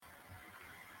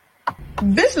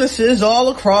Businesses all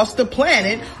across the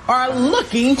planet are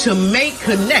looking to make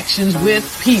connections with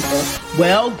people.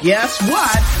 Well, guess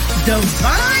what?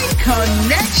 Divine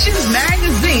Connections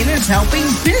magazine is helping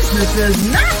businesses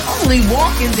not only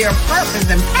walk in their purpose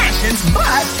and passions,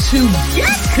 but to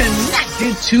get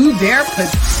connected to their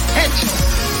potential.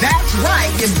 That's right.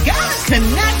 You've got to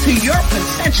connect to your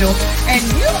potential, and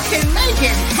you can make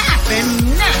it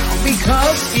happen now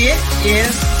because it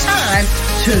is time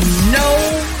to know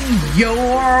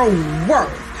your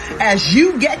worth. As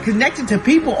you get connected to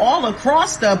people all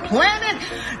across the planet,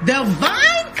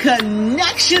 Divine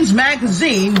Connections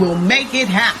magazine will make it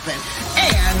happen.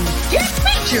 And get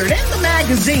featured in the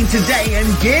magazine today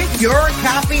and get your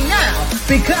copy now,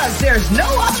 because there's no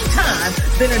other time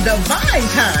than a divine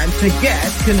time to get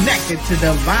connected to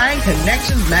Divine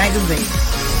Connections magazine.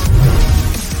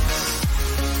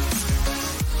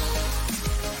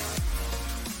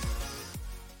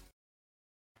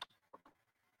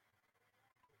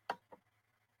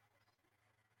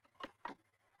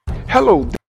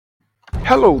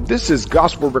 Hello, this is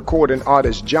gospel recording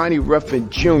artist Johnny Ruffin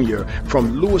Jr.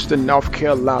 from Lewiston, North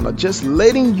Carolina, just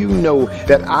letting you know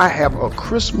that I have a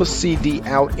Christmas CD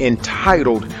out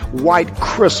entitled White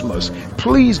Christmas.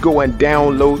 Please go and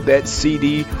download that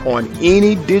CD on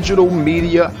any digital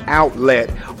media outlet.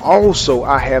 Also,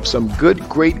 I have some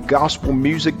great gospel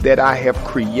music that I have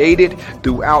created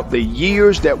throughout the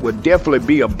years that will definitely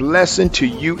be a blessing to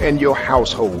you and your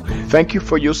household. Thank you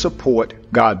for your support.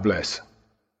 God bless.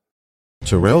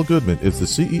 Terrell Goodman is the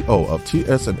CEO of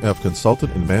TS&F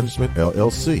Consultant and Management,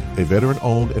 LLC, a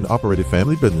veteran-owned and operated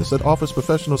family business that offers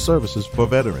professional services for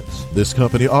veterans. This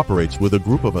company operates with a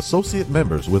group of associate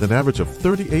members with an average of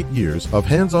 38 years of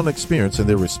hands-on experience in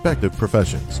their respective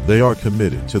professions. They are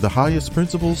committed to the highest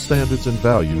principles, standards, and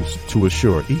values to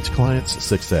assure each client's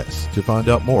success. To find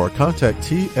out more, contact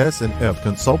TS&F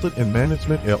Consultant and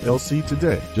Management, LLC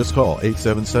today. Just call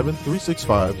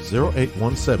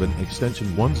 877-365-0817,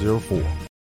 extension 104.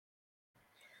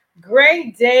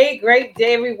 Great day,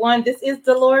 everyone. This is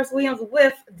Dolores Williams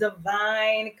with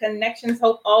Divine Connections.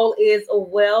 Hope all is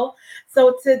well.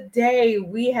 So today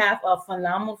we have a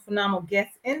phenomenal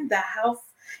guest in the house,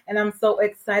 and I'm so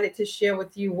excited to share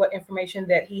with you what information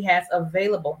that he has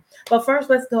available. But first,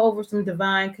 let's go over some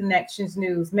Divine Connections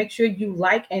news. Make sure you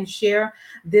like and share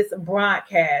this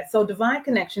broadcast. So Divine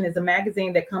Connection is a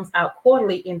magazine that comes out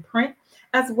quarterly in print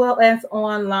as well as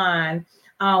online.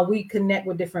 We connect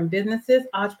with different businesses,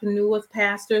 entrepreneurs,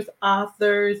 pastors,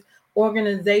 authors,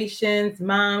 organizations,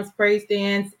 moms, praise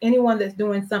stands, anyone that's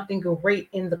doing something great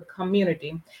in the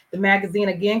community. The magazine,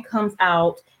 again, comes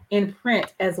out in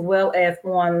print as well as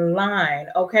online.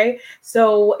 Okay,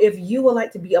 so if you would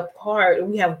like to be a part,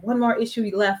 we have one more issue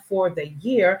left for the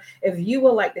year. If you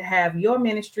would like to have your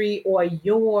ministry or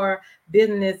your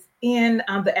business in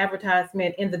the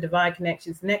advertisement in the Divine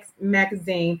Connections next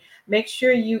magazine, make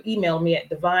sure you email me at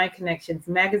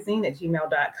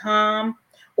divineconnectionsmagazine@gmail.com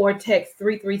or text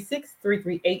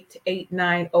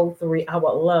 336-338-8903. I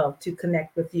would love to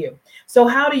connect with you. So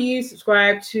how do you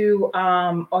subscribe to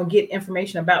or get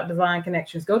information about Divine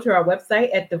Connections? Go to our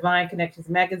website at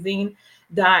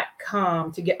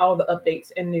divineconnectionsmagazine.com to get all the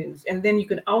updates and news. And then you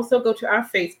can also go to our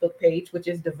Facebook page, which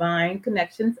is Divine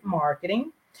Connections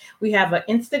Marketing. We have an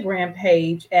Instagram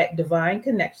page at Divine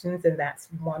Connections, and that's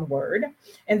one word.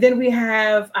 And then we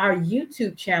have our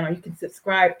YouTube channel. You can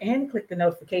subscribe and click the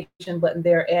notification button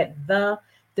there at The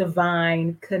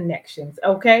Divine Connections.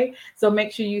 Okay, so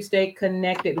make sure you stay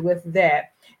connected with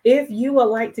that. If you would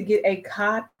like to get a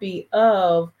copy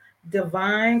of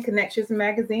Divine Connections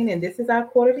magazine, and this is our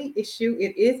quarterly issue,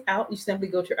 it is out. You simply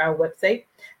go to our website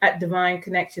at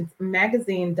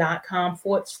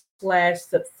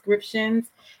divineconnectionsmagazine.com/subscriptions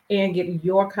and get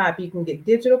your copy. You can get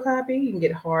digital copy, you can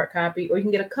get hard copy, or you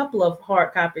can get a couple of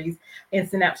hard copies and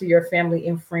send out to your family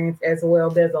and friends as well.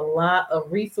 There's a lot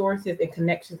of resources and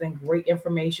connections and great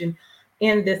information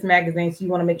in this magazine, so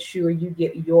you want to make sure you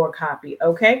get your copy.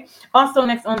 Okay, also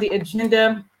next on the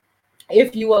agenda,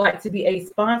 if you would like to be a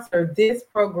sponsor, this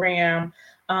program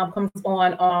comes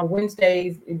on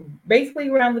Wednesdays, basically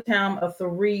around the time of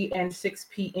 3 and 6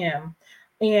 p.m.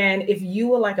 And if you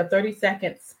would like a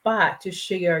 30-second spot to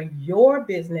share your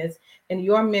business and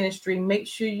your ministry, make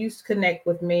sure you connect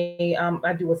with me.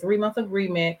 I do a 3-month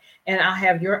agreement, and I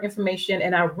have your information,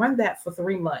 and I run that for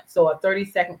 3 months. So a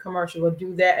 30-second commercial will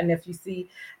do that. And if you see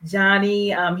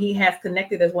Johnny, he has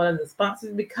connected as one of the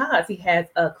sponsors because he has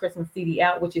a Christmas CD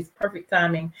out, which is perfect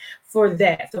timing for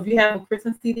that. So if you have a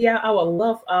Christmas CD out, I would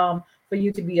love for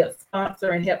you to be a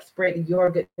sponsor and help spread your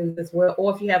good news as well.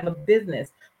 Or if you have a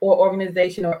business or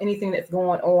organization or anything that's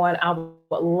going on, I would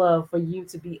love for you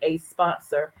to be a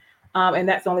sponsor And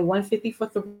that's only $150 for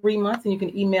 3 months. And you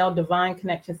can email Divine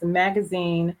Connections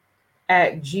Magazine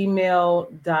at gmail.com.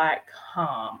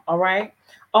 All right.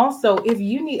 Also, if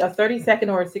you need a 30-second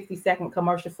or a 60-second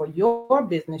commercial for your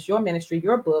business, your ministry,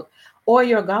 your book, or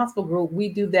your gospel group, we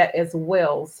do that as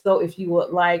well. So if you would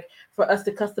like for us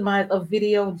to customize a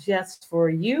video just for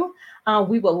you,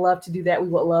 we would love to do that. We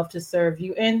would love to serve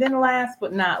you. And then last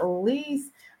but not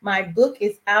least, my book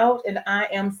is out and I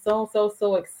am so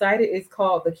excited. It's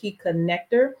called The Key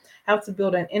Connector: How to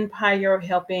Build an Empire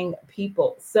Helping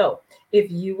People. So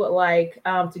if you would like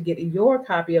to get your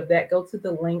copy of that, go to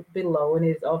the link below, and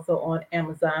it is also on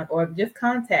Amazon, or just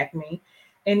contact me.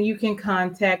 And you can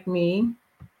contact me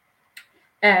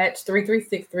at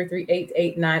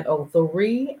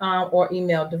 336-338-8903 or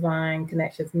email Divine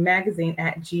Connections Magazine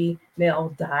at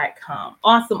gmail.com.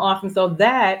 Awesome. So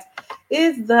that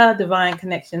is the Divine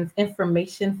Connections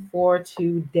information for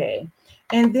today.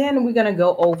 And then we're going to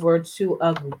go over to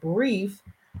a brief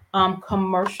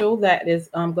commercial that is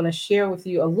going to share with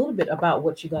you a little bit about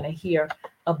what you're going to hear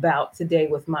about today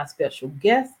with my special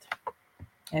guest.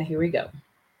 And here we go.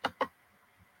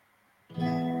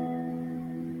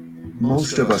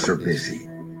 Most of us are busy.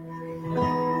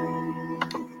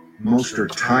 Most are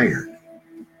tired.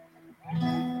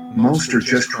 Most are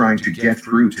just trying to get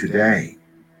through today.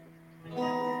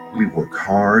 We work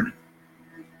hard.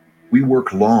 We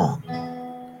work long.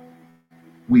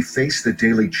 We face the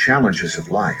daily challenges of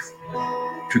life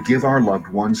to give our loved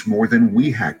ones more than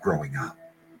we had growing up.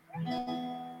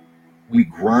 We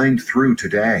grind through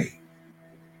today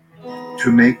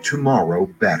to make tomorrow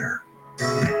better.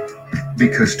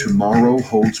 Because tomorrow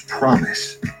holds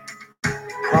promise.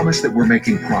 Promise that we're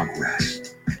making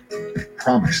progress.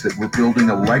 Promise that we're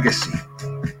building a legacy.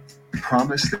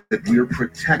 Promise that we're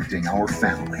protecting our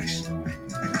families.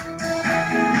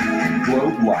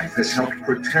 Globe Life has helped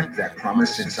protect that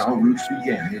promise since our roots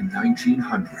began in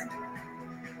 1900.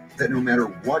 That no matter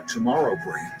what tomorrow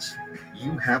brings,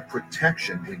 you have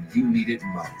protection when you need it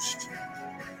most.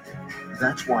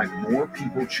 That's why more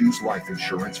people choose life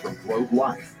insurance from Globe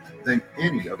Life than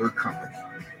any other company.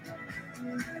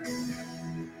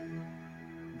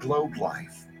 Globe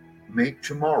Life. Make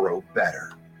tomorrow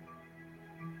better.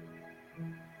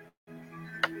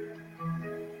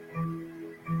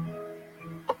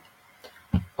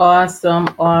 Awesome.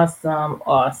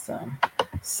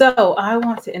 So I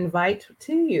want to invite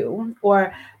to you,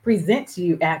 or present to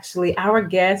you actually, our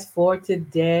guest for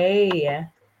today.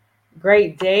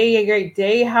 Great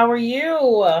day. How are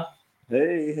you?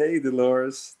 Hey,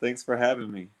 Dolores. Thanks for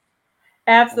having me.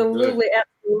 I'm good.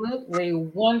 Absolutely.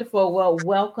 Wonderful. Well,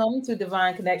 welcome to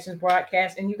Divine Connections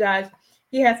broadcast. And you guys,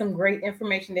 he has some great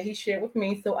information that he shared with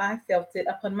me. So I felt it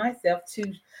upon myself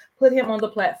to put him on the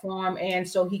platform and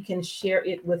so he can share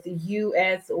it with you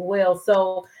as well.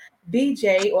 So,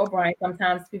 BJ, or Brian,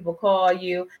 sometimes people call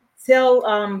you. Tell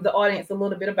the audience a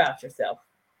little bit about yourself.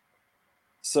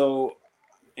 So,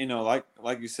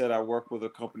 like you said, I work with a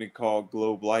company called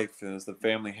Globe Life, and it's the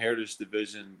Family Heritage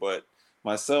Division. But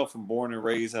myself, I'm born and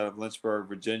raised out of Lynchburg,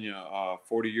 Virginia.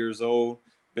 40 years old,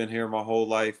 been here my whole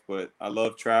life, but I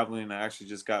love traveling. I actually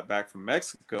just got back from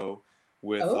Mexico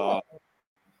with, Oh,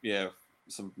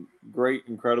 some great,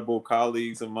 incredible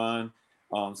colleagues of mine,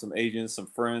 some agents, some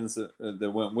friends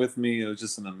that went with me. It was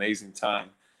just an amazing time.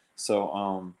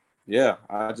 So, yeah,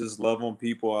 I just love on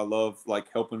people. I love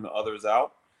like helping others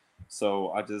out. So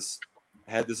I just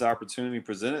had this opportunity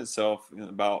present itself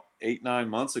about 8, 9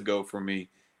 months ago for me,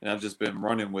 and I've just been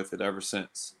running with it ever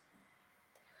since.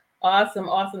 awesome.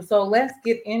 So let's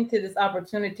get into this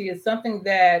opportunity. It's something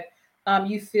that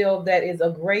you feel that is a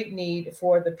great need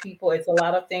for the people. It's a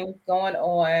lot of things going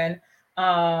on,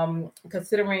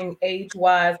 considering age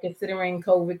wise, considering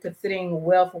COVID, considering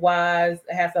wealth wise,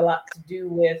 it has a lot to do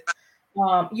with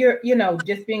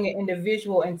just being an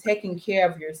individual and taking care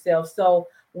of yourself. So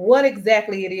what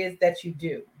exactly it is that you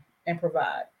do and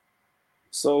provide?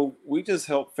 So we just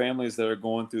help families that are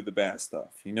going through the bad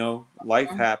stuff. Life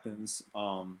Mhm. happens.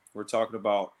 We're talking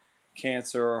about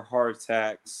cancer, heart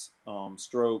attacks,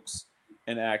 strokes,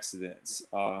 and accidents.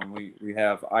 We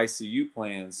have ICU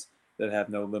plans that have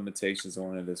no limitations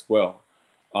on it as well.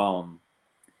 Um,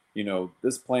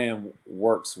 this plan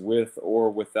works with or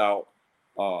without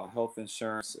health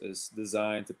insurance. Is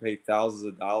designed to pay thousands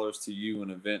of dollars to you in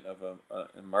event of an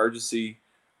emergency.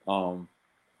 Um,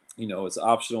 it's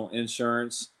optional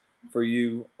insurance for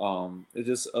you. It's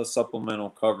just a supplemental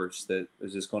coverage that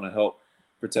is just going to help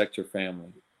protect your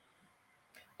family.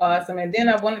 Awesome. And then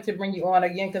I wanted to bring you on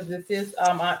again because this is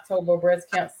October Breast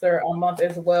Cancer Month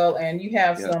as well. And you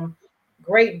have Yeah. some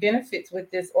great benefits with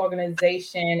this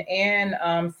organization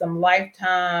and some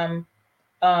lifetime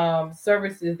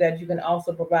services that you can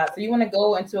also provide. So you want to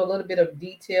go into a little bit of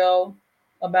detail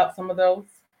about some of those?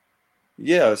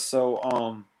 Yeah.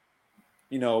 So,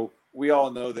 we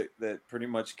all know that pretty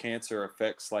much cancer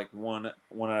affects like one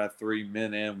out of three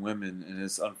men and women, and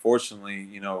it's unfortunately,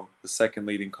 the second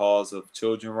leading cause of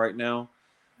children right now.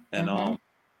 And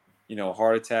Mm-hmm.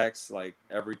 heart attacks, like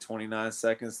every 29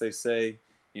 seconds, they say,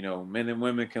 men and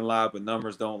women can lie, but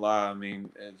numbers don't lie. I mean,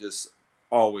 and just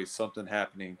always something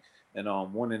happening. And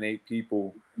 1 in 8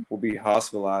 people will be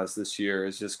hospitalized this year.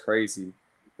 It's just crazy.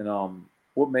 And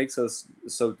what makes us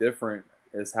so different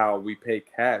is how we pay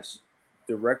cash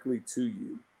directly to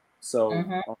you. So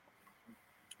Mm-hmm.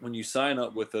 when you sign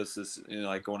up with us, it's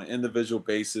like on an individual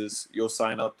basis. You'll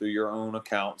sign up through your own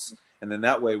accounts, and then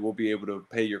that way we'll be able to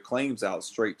pay your claims out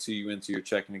straight to you into your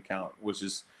checking account, which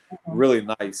is really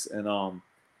nice. And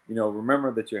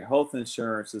remember that your health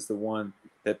insurance is the one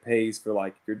that pays for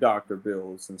like your doctor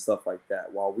bills and stuff like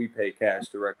that, while we pay cash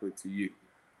directly to you.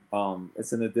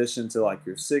 It's in addition to like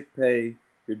your sick pay,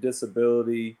 your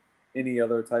disability, any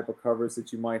other type of coverage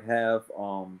that you might have.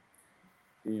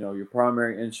 Your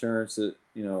primary insurance,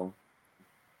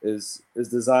 is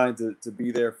designed to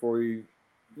be there for you,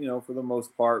 for the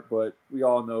most part. But we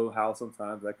all know how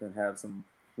sometimes that can have some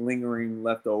lingering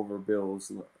leftover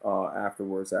bills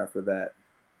afterwards. After that,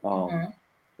 um, Mm-hmm.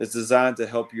 it's designed to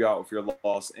help you out with your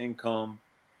lost income.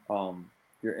 Um,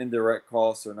 your indirect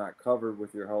costs are not covered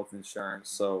with your health insurance,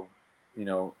 so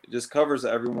it just covers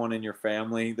everyone in your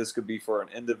family. This could be for an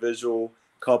individual,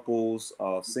 couples,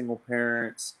 single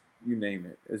parents, you name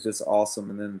it. It's just awesome.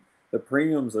 And then the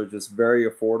premiums are just very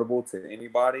affordable to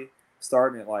anybody,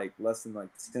 starting at like less than like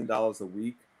 $10 a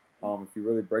week. If you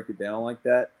really break it down like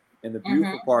that. And the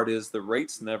beautiful Mm-hmm. part is the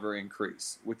rates never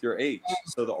increase with your age.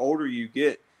 So the older you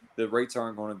get, the rates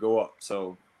aren't going to go up.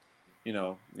 So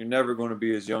you're never going to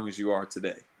be as young as you are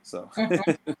today. So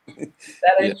Mm-hmm.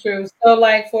 That yeah. is true. So,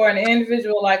 like for an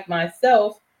individual like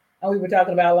myself, and we were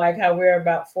talking about like how we're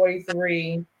about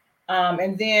 43,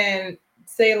 and then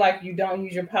say like you don't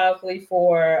use your policy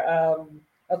for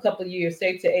a couple of years,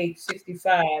 say to age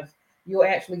 65, you'll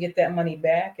actually get that money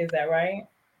back. Is that right?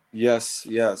 Yes,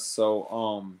 yes.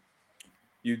 So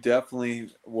you definitely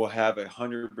will have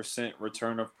 100%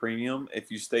 return of premium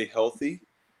if you stay healthy.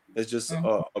 It's just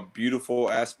Mm-hmm. a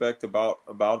beautiful aspect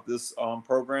about this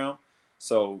program.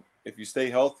 So if you stay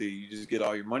healthy, you just get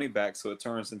all your money back. So it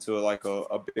turns into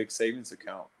a big savings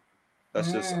account.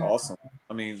 That's just awesome.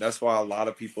 I mean, that's why a lot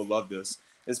of people love this.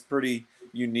 It's pretty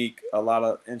unique. A lot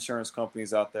of insurance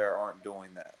companies out there aren't doing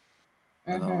that.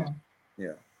 And Mm-hmm.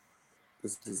 yeah,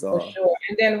 this is For sure.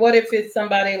 And then what if it's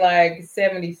somebody like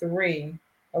 73,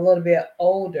 a little bit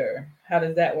older? How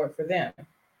does that work for them?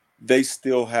 they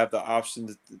still have the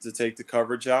option to take the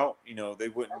coverage out. They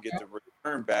wouldn't get the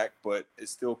return back, but it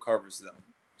still covers them.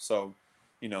 So,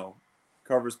 you know,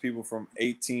 covers people from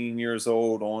 18 years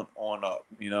old on up.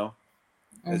 It's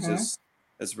Mm-hmm. just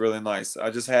it's really nice. I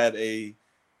just had a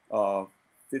uh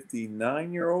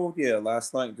 59-year-old, yeah,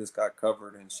 last night just got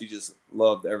covered, and she just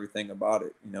loved everything about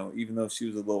it. Even though she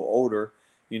was a little older,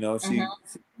 she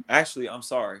Mm-hmm. actually, I'm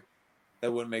sorry,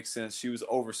 that wouldn't make sense. She was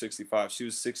over 65. She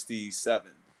was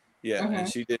 67. Yeah, and Mm-hmm.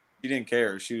 she didn't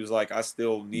care. She was like, I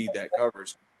still need that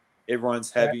coverage. It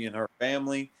runs Right. heavy in her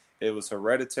family. It was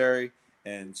hereditary,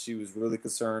 and she was really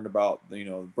concerned about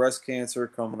breast cancer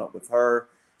coming up with her.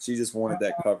 She just wanted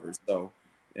that coverage. So,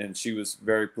 and she was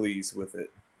very pleased with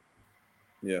it.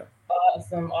 Yeah.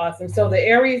 Awesome, awesome. So the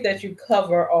areas that you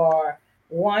cover are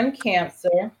one,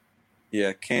 cancer.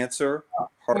 Yeah, cancer,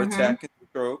 heart Mm-hmm. attack and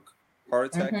stroke,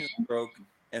 heart attack and Mm-hmm. stroke,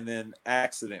 and then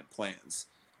accident plans.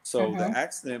 So the Mm-hmm.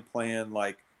 accident plan,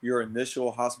 like your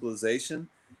initial hospitalization,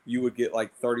 you would get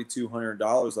like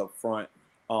 $3,200 up front.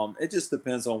 It just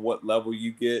depends on what level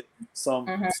you get.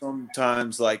 Mm-hmm.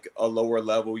 Sometimes like a lower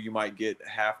level, you might get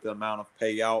half the amount of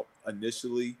payout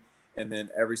initially, and then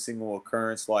every single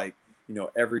occurrence, like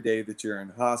every day that you're in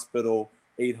hospital,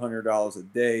 $800 a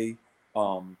day.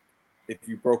 Um, if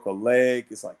you broke a leg,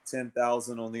 it's like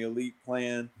 10,000 on the elite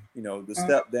plan. The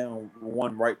step down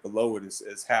one right below it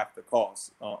is half the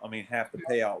cost. I mean, half the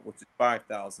payout, which is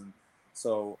 5,000.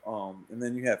 So, and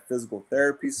then you have physical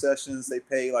therapy sessions. They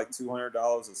pay like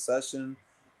 $200 a session.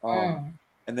 Um, Mm-hmm.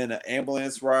 and then an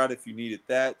ambulance ride if you needed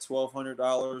that,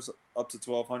 $1,200, up to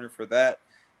 1,200 for that.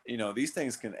 These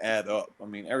things can add up. I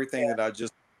mean, everything that I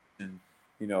just mentioned,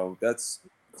 that's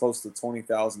close to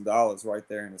 $20,000 right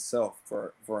there in itself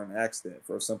for an accident,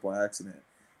 for a simple accident.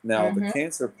 Now, the Mm-hmm.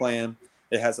 cancer plan,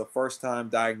 it has a first time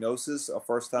diagnosis, a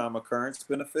first time occurrence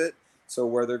benefit. So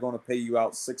where they're going to pay you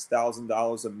out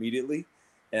 $6,000 immediately,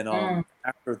 and Mm-hmm.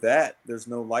 after that, there's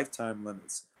no lifetime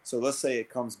limits. So let's say it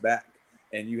comes back.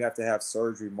 and you have to have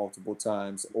surgery multiple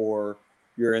times, or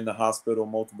you're in the hospital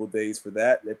multiple days for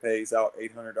that, it pays out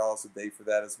 $800 a day for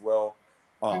that as well.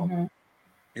 Mm-hmm.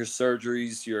 Your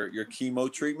surgeries, your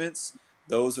chemo treatments,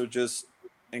 those are just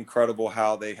incredible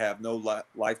how they have no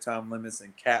lifetime limits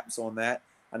and caps on that.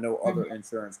 I know other Mm-hmm.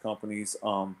 insurance companies,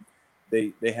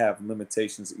 they have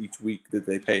limitations each week that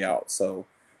they pay out. So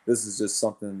this is just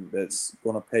something that's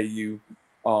going to pay you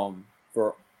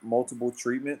for multiple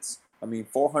treatments. I mean,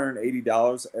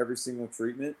 $480 every single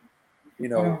treatment. You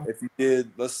know, Mm-hmm. if you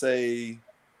did, let's say,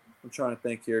 I'm trying to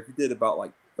think here. If you did about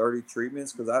like 30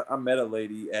 treatments, because I met a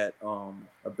lady at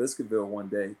a Biscuitville one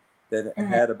day that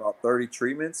Mm-hmm. had about 30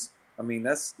 treatments. I mean,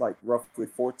 that's like roughly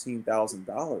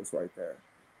 $14,000 right there.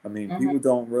 I mean, Mm-hmm. people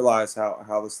don't realize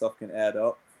how this stuff can add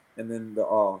up. And then the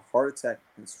heart attack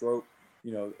and stroke,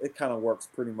 you know, it kind of works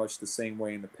pretty much the same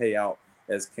way in the payout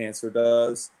as cancer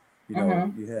does. You know,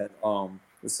 Mm-hmm. you had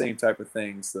the same type of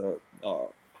things. The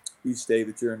each day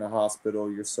that you're in the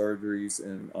hospital, your surgeries,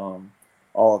 and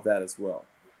all of that as well.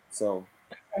 So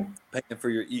paying for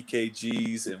your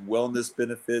EKGs and wellness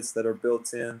benefits that are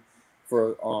built in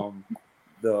for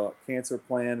the cancer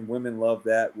plan. Women love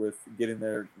that with getting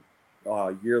their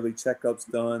yearly checkups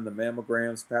done, the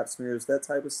mammograms, pap smears, that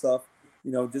type of stuff.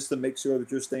 You know, just to make sure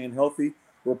that you're staying healthy,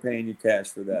 we're paying you cash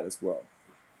for that as well,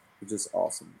 which is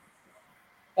awesome.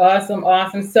 Awesome,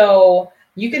 awesome. So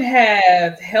you can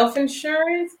have health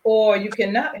insurance or you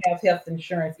cannot have health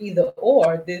insurance, either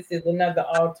or. This is another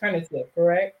alternative,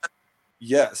 correct?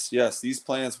 Yes, yes. These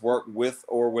plans work with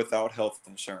or without health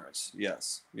insurance.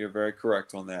 Yes, you're very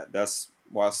correct on that. That's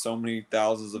why so many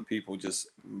thousands of people just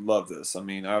love this. I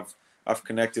mean, I've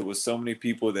connected with so many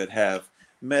people that have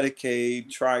Medicaid,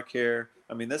 TRICARE.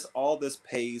 I mean, this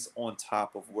pays on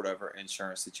top of whatever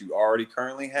insurance that you already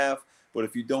currently have. But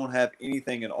if you don't have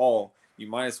anything at all, you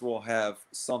might as well have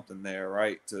something there,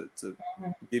 right? To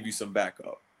Mhm. give you some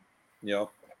backup. Yep.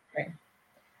 Right.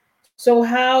 So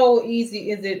how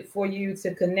easy is it for you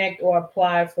to connect or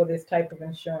apply for this type of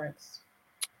insurance?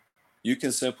 You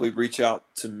can simply reach out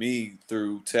to me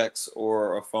through text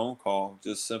or a phone call,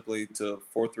 just simply to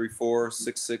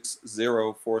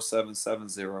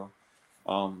 434-660-4770.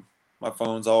 My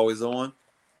phone's always on,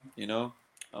 you know,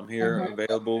 I'm here Mm-hmm.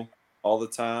 available all the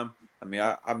time. I mean,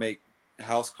 I make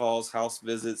house calls, house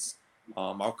visits.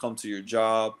 I'll come to your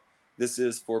job. This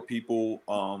is for people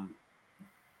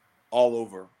all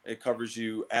over. It covers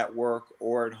you at work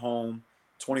or at home,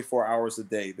 24 hours a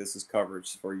day. This is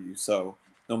coverage for you. So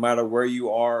no matter where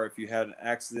you are, if you had an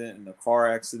accident, in a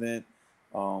car accident,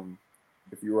 um,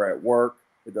 if you were at work,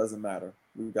 it doesn't matter.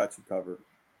 We've got you covered.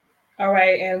 All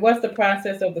right. And what's the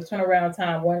process of the turnaround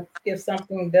time when if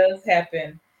something does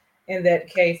happen in that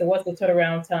case? And what's the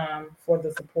turnaround time for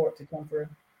the support to come through?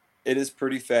 It is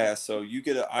pretty fast. So you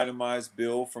get an itemized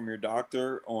bill from your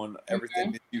doctor on everything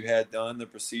Mm-hmm. that you had done, the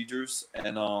procedures,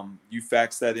 and you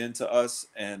fax that into us,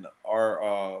 and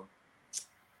our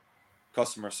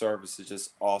customer service is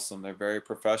just awesome. They're very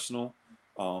professional.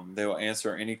 They will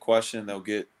answer any question. They'll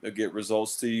get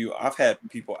results to you. I've had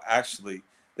people actually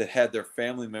that had their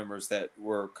family members that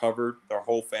were covered, their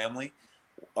whole family.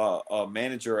 A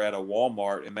manager at a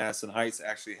Walmart in Madison Heights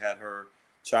actually had her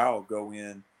child go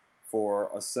in for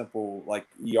a simple like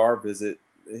ER visit.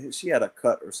 She had a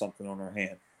cut or something on her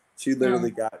hand. She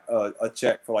literally got a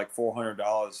check for like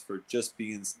 $400 for just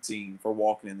being seen for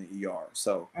walking in the ER.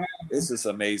 So it's just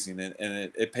amazing, and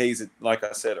it pays it, like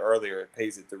I said earlier, it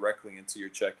pays it directly into your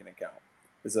checking account.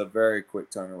 It's a very quick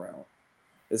turnaround.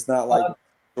 It's not like Uh,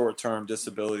 short-term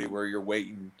disability where you're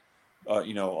waiting, a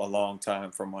long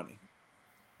time for money.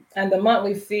 and the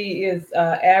monthly fee is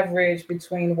average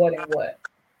between what and what?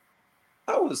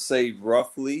 I would say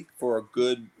roughly for a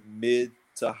good mid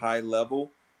to high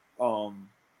level, um,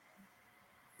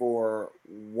 for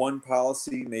one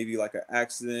policy, maybe like an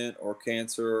accident or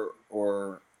cancer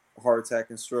or heart attack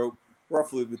and stroke,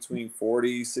 roughly between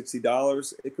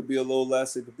 $40-$60. It could be a little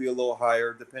less, it could be a little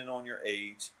higher, depending on your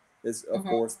age. It's of Mm-hmm.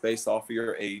 course based off of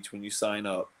your age when you sign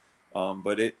up.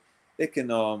 But it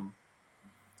can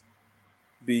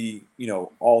be,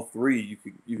 all three.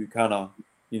 You could kind of,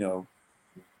 you know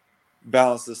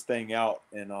balance this thing out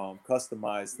and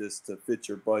customize this to fit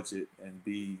your budget and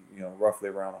be roughly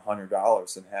around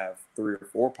 $100 and have 3 or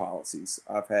 4 policies.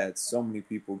 I've had so many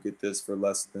people get this for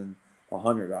less than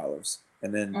 $100,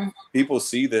 and then people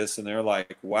see this and they're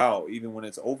like, wow, even when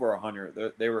it's over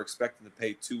 100, they were expecting to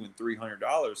pay $200 and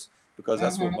 $300 because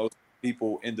that's what Mm-hmm. most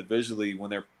people individually when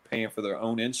they're paying for their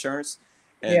own insurance.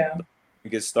 And Yeah.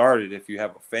 get started if you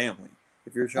have a family.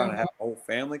 If you're trying to have Mm-hmm. a whole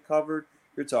family covered,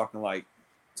 you're talking like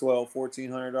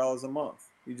 $1,200-$1,400 a month.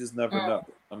 You just never Mm. know.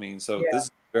 I mean, so Yeah. this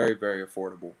is very, very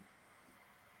affordable.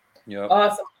 Yep.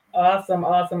 Awesome.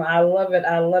 I love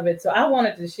it. So I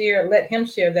wanted to let him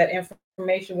share that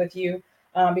information with you,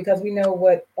 because we know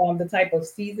what the type of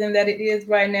season that it is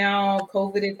right now.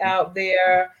 COVID is out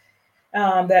there.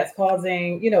 That's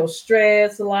causing,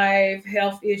 stress,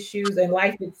 health issues, and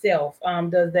life itself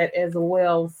does that as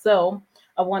well. So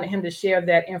I wanted him to share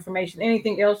that information.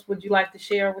 Anything else would you like to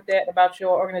share with that about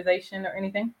your organization or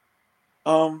anything?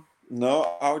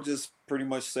 No, I would just pretty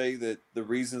much say that the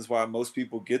reasons why most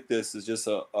people get this is just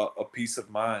a peace of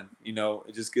mind.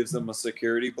 It just gives them a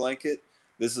security blanket.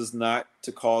 This is not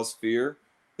to cause fear.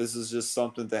 This is just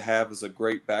something to have as a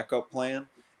great backup plan.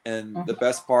 And the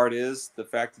best part is the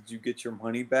fact that you get your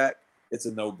money back. It's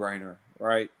a no-brainer,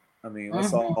 right? I mean,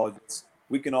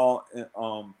 we can all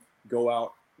go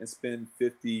out and spend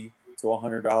 $50 to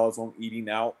 $100 on eating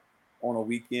out on a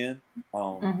weekend.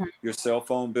 Your cell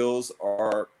phone bills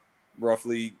are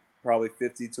roughly probably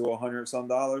 $50 to $100 some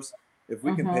dollars. If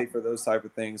we can pay for those type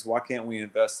of things, why can't we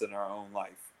invest in our own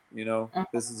life?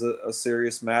 This is a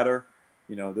serious matter.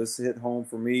 This hit home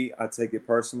for me. I take it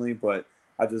personally, but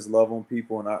I just love on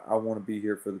people, and I want to be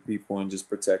here for the people and just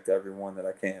protect everyone that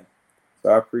I can. So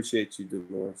I appreciate you,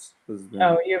 Dolores.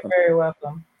 You're very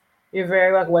welcome. You're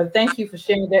very welcome. Well, thank you for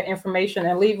sharing that information,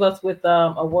 and leave us with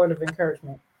a word of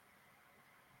encouragement.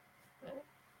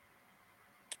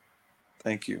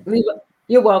 Thank you.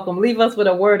 You're welcome. Leave us with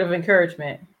a word of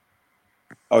encouragement.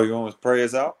 Oh, you want to pray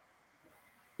us out?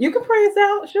 You can pray us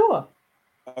out, sure.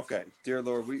 Okay. Dear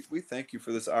Lord, we thank you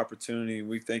for this opportunity.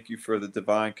 We thank you for the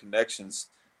divine connections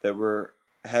that we're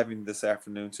having this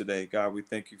afternoon today. God, we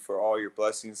thank you for all your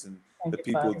blessings and the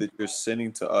people that you're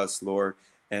sending to us, Lord,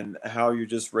 and how you're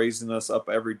just raising us up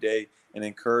every day and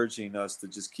encouraging us to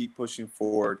just keep pushing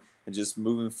forward and just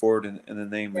moving forward in the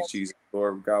name of Jesus.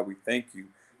 Lord God, we thank you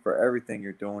for everything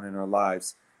you're doing in our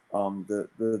lives.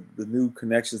 The new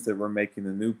connections that we're making,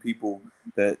 the new people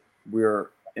that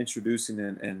we're introducing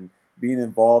and being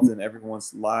involved in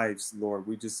everyone's lives, Lord.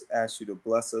 We just ask you to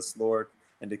bless us, Lord,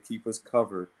 and to keep us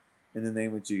covered. In the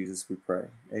name of Jesus, we pray.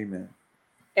 Amen.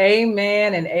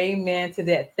 Amen and amen to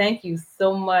that. Thank you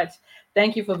so much.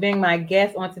 Thank you for being my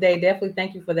guest on today. Definitely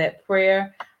thank you for that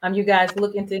prayer. You guys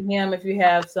look into him if you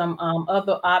have some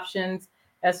other options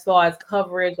as far as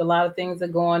coverage. A lot of things are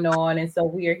going on. And so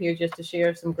we are here just to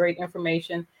share some great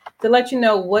information to let you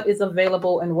know what is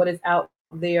available and what is out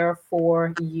there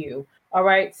for you. All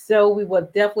right. So we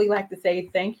would definitely like to say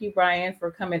thank you, Brian,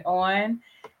 for coming on.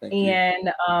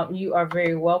 And you are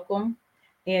very welcome.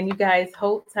 And you guys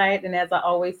hold tight. And as I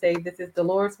always say, this is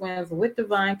Dolores Williams with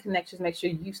Divine Connections. Make sure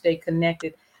you stay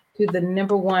connected to the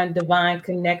 #1 Divine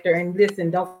Connector. And listen,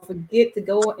 don't forget to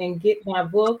go and get my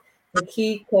book, The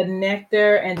Key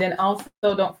Connector. And then also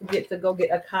don't forget to go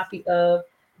get a copy of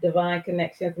Divine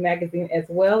Connections magazine as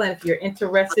well. And if you're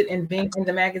interested in being in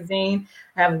the magazine,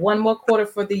 I have one more quarter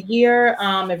for the year.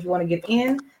 If you want to get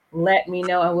in, let me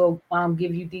know and we'll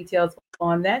give you details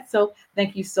on that. So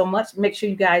thank you so much. Make sure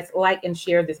you guys like and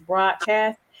share this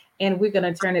broadcast, and we're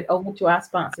going to turn it over to our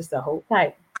sponsors. So hold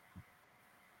tight.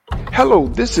 Hello,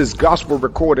 this is gospel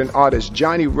recording artist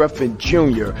Johnny Ruffin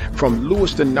Jr. from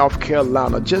Lewiston, North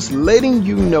Carolina, just letting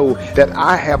you know that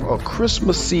I have a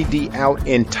Christmas CD out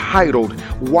entitled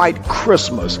White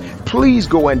Christmas. Please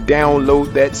go and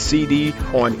download that CD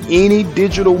on any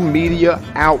digital media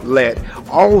outlet.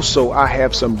 Also, I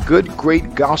have some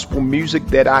great gospel music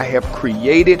that I have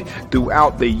created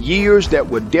throughout the years that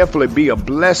would definitely be a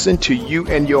blessing to you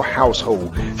and your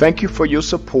household. Thank you for your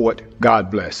support. God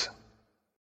bless.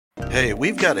 Hey,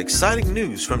 we've got exciting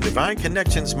news from Divine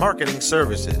Connections Marketing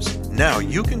Services. Now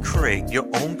you can create your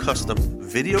own custom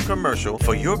video commercial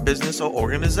for your business or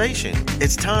organization.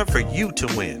 It's time for you to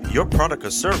win. Your product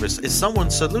or service is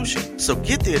someone's solution. So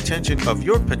get the attention of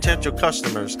your potential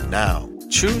customers now.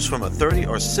 Choose from a 30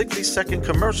 or 60-second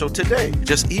commercial today.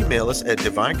 Just email us at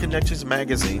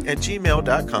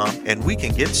divineconnectionsmagazine@gmail.com and we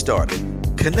can get started.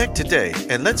 Connect today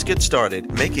and let's get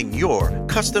started making your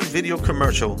custom video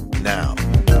commercial now.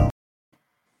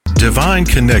 Divine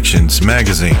Connections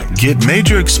Magazine. Get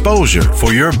major exposure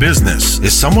for your business.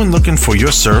 Is someone looking for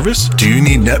your service? Do you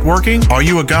need networking? Are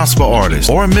you a gospel artist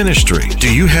or a ministry?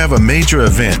 Do you have a major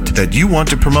event that you want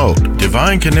to promote?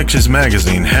 Divine Connections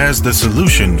Magazine has the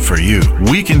solution for you.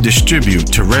 We can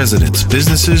distribute to residents,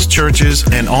 businesses, churches,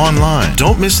 and online.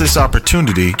 Don't miss this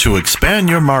opportunity to expand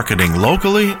your marketing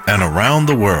locally and around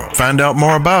the world. Find out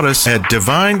more about us at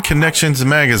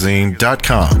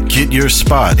divineconnectionsmagazine.com. Get your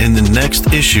spot in the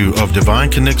next issue issue of Divine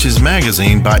Connections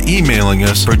Magazine by emailing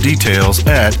us for details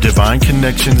at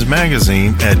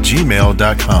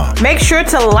divineconnectionsmagazine@gmail.com. Make sure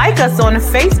to like us on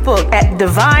Facebook at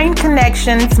Divine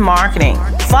Connections Marketing.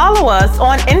 Follow us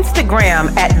on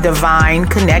Instagram at Divine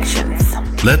Connections.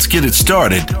 Let's get it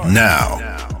started now.